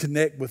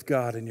 Connect with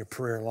God in your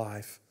prayer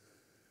life.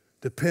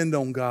 Depend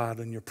on God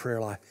in your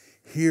prayer life.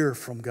 Hear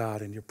from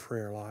God in your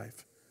prayer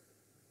life.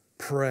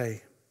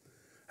 Pray.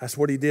 That's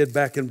what he did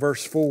back in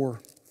verse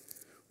 4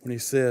 when he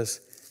says,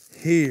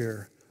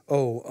 "Hear,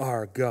 O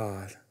our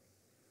God,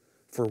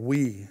 for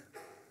we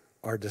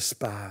are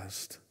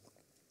despised."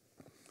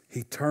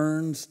 He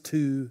turns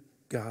to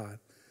God.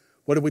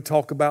 What did we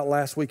talk about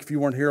last week? If you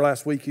weren't here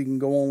last week, you can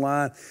go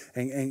online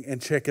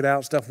and check it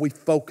out. Stuff we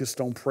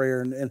focused on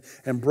prayer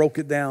and broke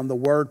it down. The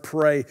word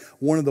pray,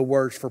 one of the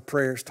words for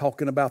prayer is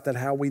talking about that,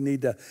 how we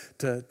need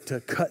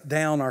to cut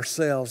down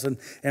ourselves,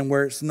 and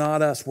where it's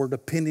not us, we're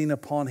depending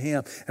upon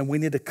Him. And we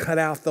need to cut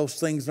out those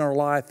things in our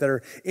life that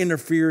are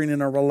interfering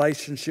in our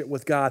relationship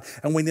with God.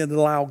 And we need to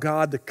allow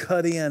God to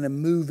cut in and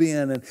move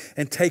in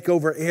and take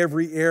over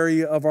every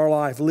area of our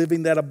life,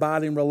 living that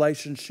abiding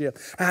relationship.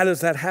 How does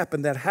that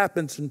happen? That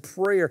happens in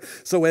prayer.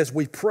 So as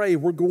we pray,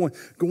 we're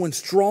going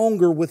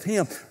stronger with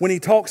Him. When he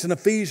talks in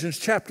Ephesians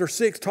chapter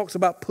 6, talks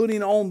about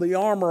putting on the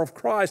armor of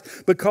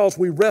Christ, because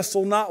we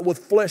wrestle not with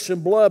flesh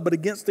and blood, but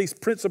against these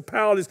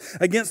principalities,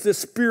 against this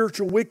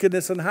spiritual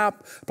wickedness in high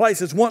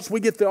places. Once we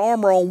get the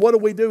armor on, what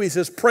do? He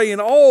says, praying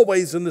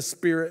always in the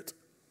Spirit.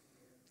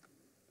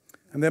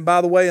 And then, by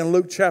the way, in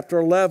Luke chapter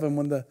 11,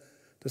 when the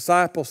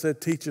disciples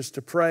said, teach us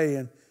to pray,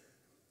 and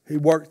he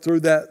worked through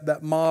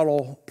that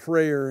model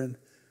prayer and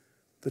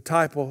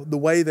the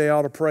way they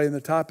ought to pray and the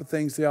type of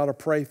things they ought to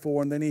pray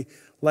for. And then he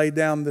laid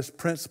down this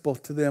principle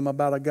to them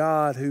about a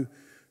God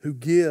who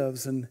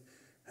gives, and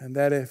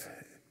that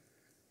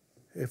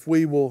if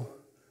we will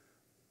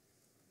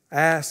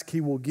ask, He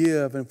will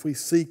give, and if we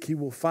seek, we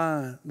will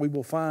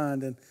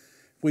find, and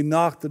if we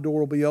knock, the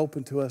door will be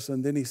open to us.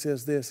 And then he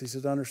says this, he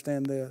says,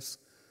 understand this,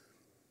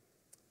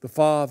 the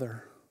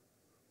Father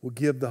will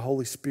give the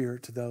Holy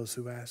Spirit to those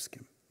who ask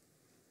Him.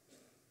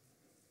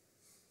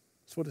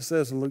 That's what it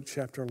says in Luke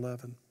chapter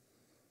 11.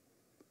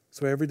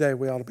 So every day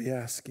we ought to be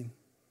asking,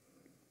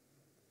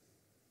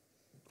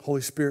 Holy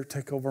Spirit,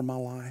 take over my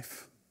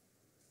life.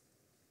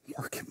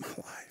 Work in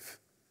my life.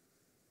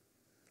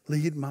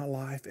 Lead my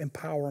life.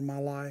 Empower my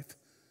life.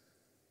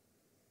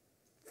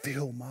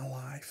 Fill my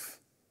life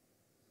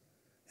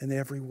in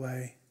every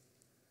way.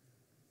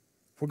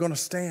 If we're going to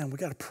stand,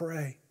 we've got to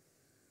pray.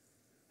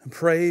 And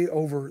pray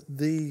over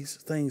these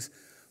things.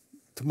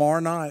 Tomorrow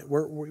night,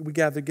 we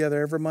gather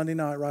together every Monday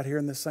night right here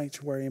in this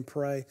sanctuary and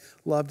pray.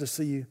 Love to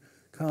see you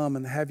come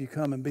and have you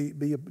come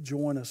and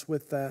join us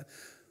with that.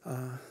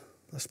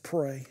 Let's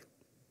pray.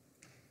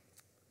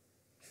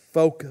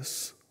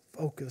 Focus.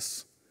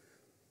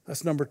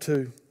 That's number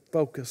 2.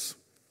 Focus.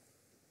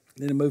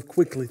 I need to move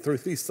quickly through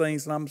these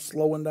things, and I'm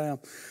slowing down.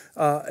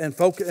 And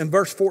focus. In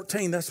verse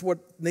 14, that's what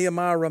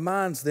Nehemiah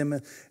reminds them.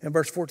 In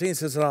verse 14, it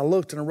says, "And I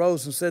looked and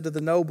arose and said to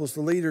the nobles,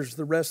 the leaders,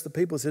 the rest of the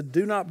people," he said,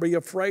 "Do not be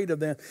afraid of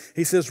them."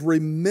 He says,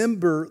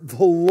 "Remember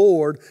the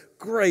Lord,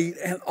 great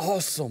and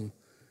awesome.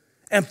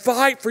 And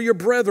fight for your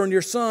brethren,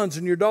 your sons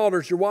and your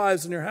daughters, your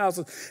wives and your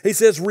houses." He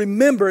says,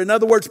 remember. In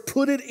other words,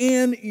 put it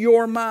in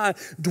your mind.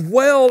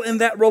 Dwell in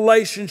that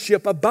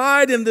relationship.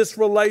 Abide in this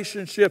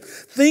relationship.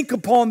 Think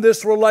upon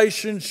this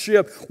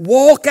relationship.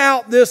 Walk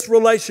out this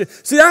relationship.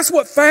 See, that's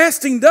what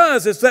fasting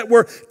does, is that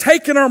we're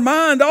taking our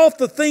mind off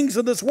the things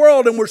of this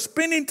world, and we're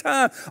spending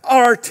time,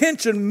 our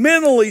attention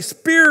mentally,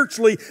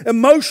 spiritually,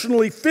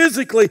 emotionally,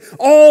 physically,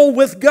 all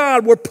with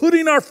God. We're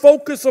putting our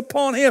focus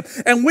upon Him.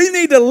 And we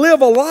need to live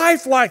a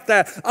life like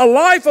that. A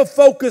life of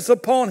focus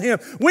upon Him.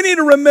 We need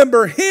to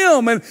remember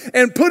Him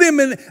and put Him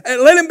in,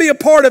 and let Him be a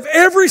part of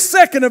every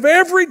second of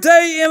every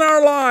day in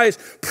our lives.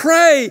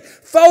 Pray,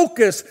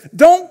 focus,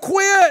 don't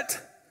quit,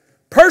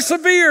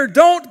 persevere,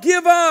 don't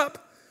give up.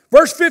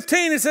 Verse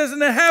 15, it says,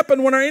 "And it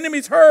happened when our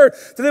enemies heard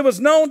that it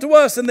was known to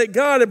us and that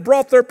God had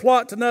brought their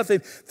plot to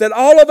nothing, that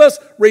all of us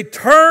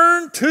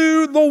returned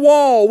to the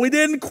wall." We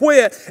didn't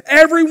quit.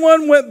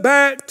 Everyone went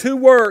back to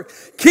work.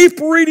 Keep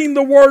reading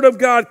the Word of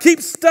God. Keep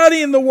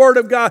studying the Word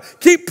of God.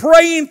 Keep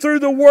praying through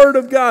the Word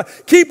of God.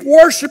 Keep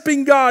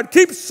worshiping God.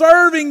 Keep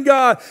serving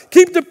God.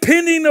 Keep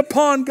depending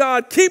upon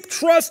God. Keep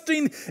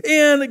trusting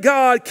in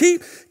God.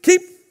 Keep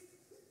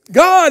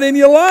God in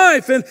your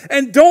life,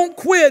 and don't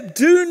quit.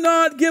 Do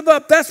not give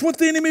up. That's what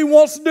the enemy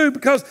wants to do,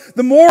 because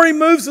the more he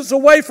moves us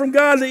away from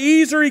God, the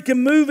easier he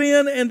can move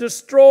in and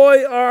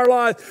destroy our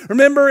lives.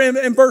 Remember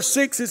in verse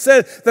 6 it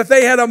said that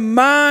they had a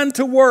mind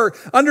to work.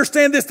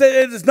 Understand this, that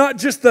it is not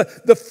just the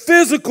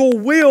physical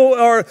will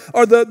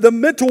or the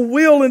mental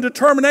will and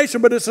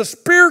determination, but it's a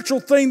spiritual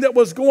thing that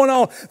was going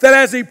on, that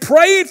as he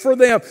prayed for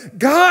them,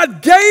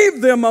 God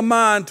gave them a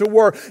mind to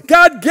work.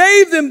 God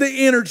gave them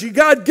the energy.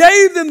 God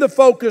gave them the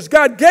focus.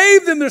 God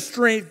gave them the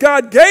strength.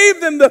 God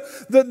gave them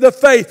the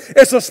faith.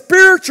 It's a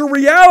spiritual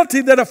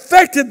reality that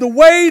affected the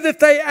way that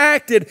they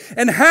acted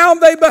and how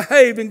they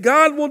behaved. And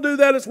God will do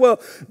that as well.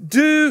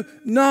 Do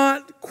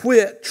not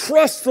quit.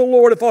 Trust the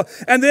Lord.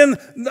 And then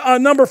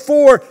number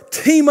 4,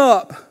 team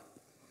up.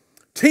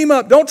 Team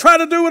up. Don't try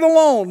to do it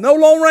alone. No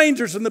Lone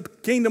Rangers in the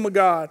kingdom of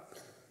God.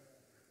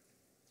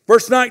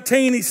 Verse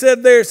 19, he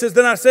said there, it says,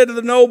 then I said to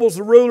the nobles,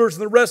 the rulers,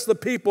 and the rest of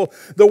the people,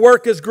 the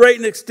work is great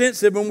and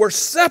extensive, and we're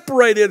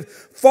separated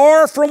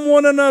far from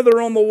one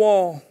another on the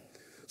wall.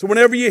 So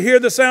whenever you hear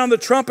the sound of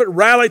the trumpet,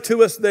 rally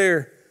to us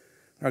there.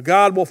 Our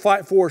God will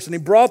fight for us. And he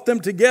brought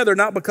them together,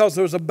 not because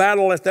there was a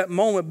battle at that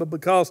moment, but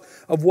because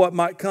of what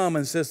might come.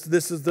 And says,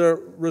 this is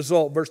the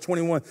result. Verse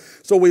 21,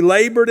 so we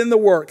labored in the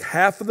work.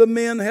 Half of the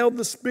men held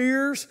the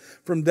spears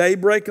from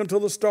daybreak until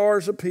the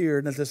stars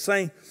appeared. And at the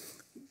same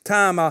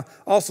time, I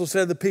also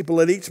said to the people,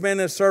 let each man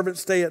and his servant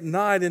stay at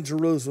night in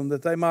Jerusalem,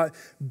 that they might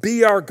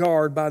be our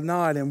guard by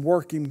night and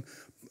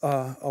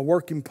a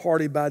working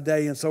party by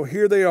day. And so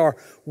here they are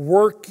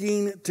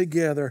working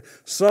together.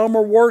 Some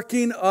are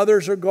working,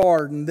 others are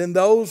guarding. Then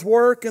those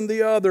work and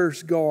the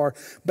others guard.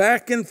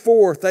 Back and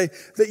forth.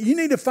 You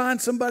need to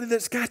find somebody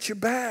that's got your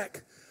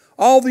back.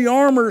 All the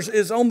armor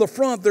is on the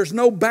front. There's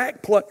no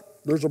back plate.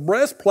 There's a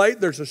breastplate,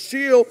 there's a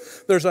shield,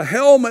 there's a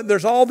helmet,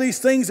 there's all these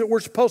things that we're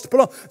supposed to put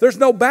on. There's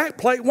no back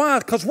plate. Why?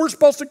 Because we're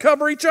supposed to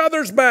cover each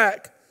other's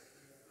back.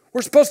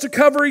 We're supposed to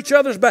cover each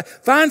other's back.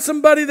 Find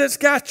somebody that's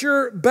got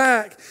your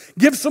back.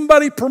 Give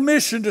somebody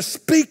permission to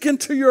speak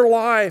into your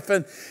life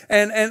and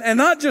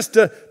not just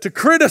to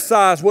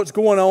criticize what's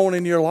going on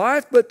in your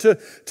life, but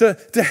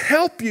to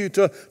help you,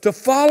 to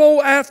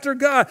follow after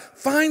God.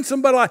 Find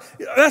somebody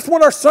that's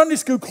what our Sunday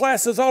school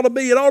classes ought to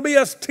be. It ought to be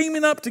us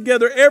teaming up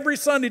together every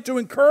Sunday to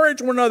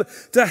encourage one another,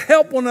 to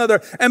help one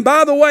another. And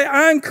by the way,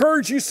 I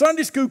encourage you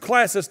Sunday school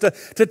classes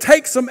to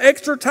take some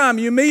extra time.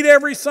 You meet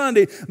every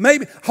Sunday,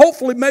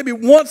 hopefully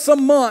once a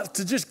month,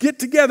 to just get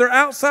together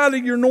outside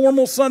of your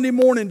normal Sunday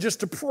morning, just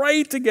to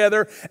pray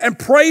together and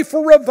pray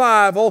for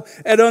revival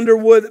at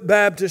Underwood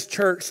Baptist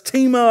Church.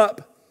 Team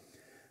up.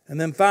 And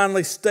then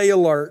finally, stay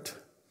alert.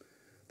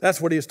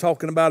 That's what he was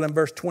talking about in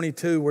verse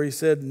 22, where he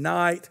said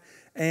night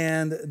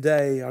and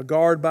day, a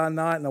guard by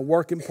night and a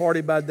working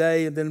party by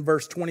day. And then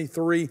verse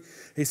 23,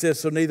 he says,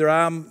 so neither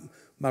I,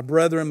 my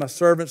brethren, my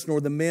servants, nor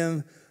the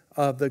men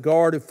of the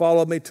guard who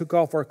followed me took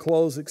off our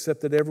clothes,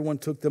 except that everyone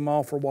took them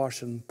off for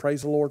washing.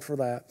 Praise the Lord for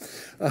that.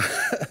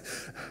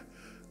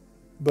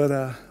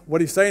 But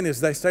what he's saying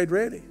is they stayed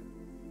ready.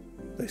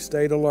 They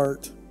stayed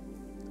alert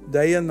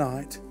day and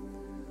night.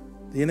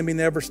 The enemy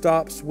never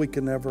stops. We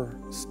can never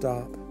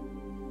stop.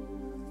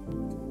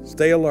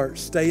 Stay alert.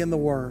 Stay in the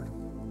Word.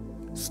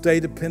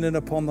 Stay dependent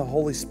upon the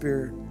Holy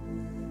Spirit.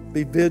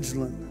 Be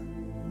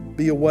vigilant.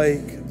 Be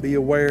awake. Be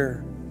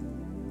aware.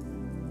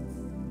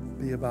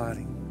 Be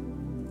abiding.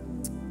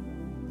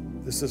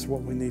 This is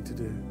what we need to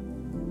do.